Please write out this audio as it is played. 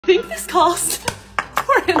I think this calls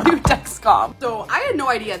for a new dexcom. So I had no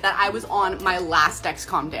idea that I was on my last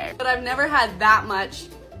dexcom day, but I've never had that much,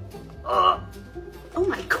 oh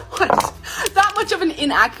my god, that much of an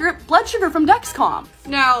inaccurate blood sugar from dexcom.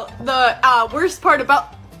 Now, the worst part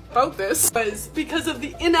about this was because of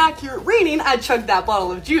the inaccurate reading, I chugged that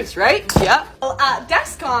bottle of juice, right? Yep. Well,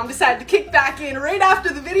 Dexcom decided to kick back in right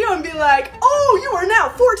after the video and be like, oh, you are now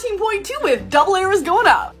 14.2 with double arrows going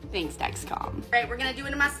up. Thanks, Dexcom. All right, we're gonna do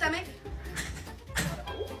it in my stomach.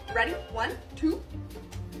 Ready? 1, 2.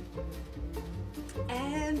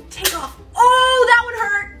 And take off. Oh, that would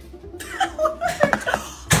hurt.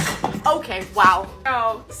 Okay, wow.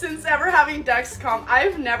 Oh, since ever having Dexcom,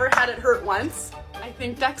 I've never had it hurt once. I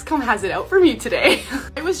think Dexcom has it out for me today.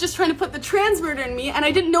 I was just trying to put the transmitter in me and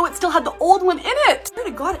I didn't know it still had the old one in it. I swear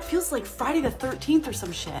to God, it feels like Friday the 13th or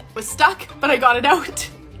some shit. I was stuck, but I got it out.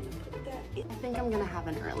 I think I'm gonna have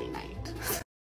an early night.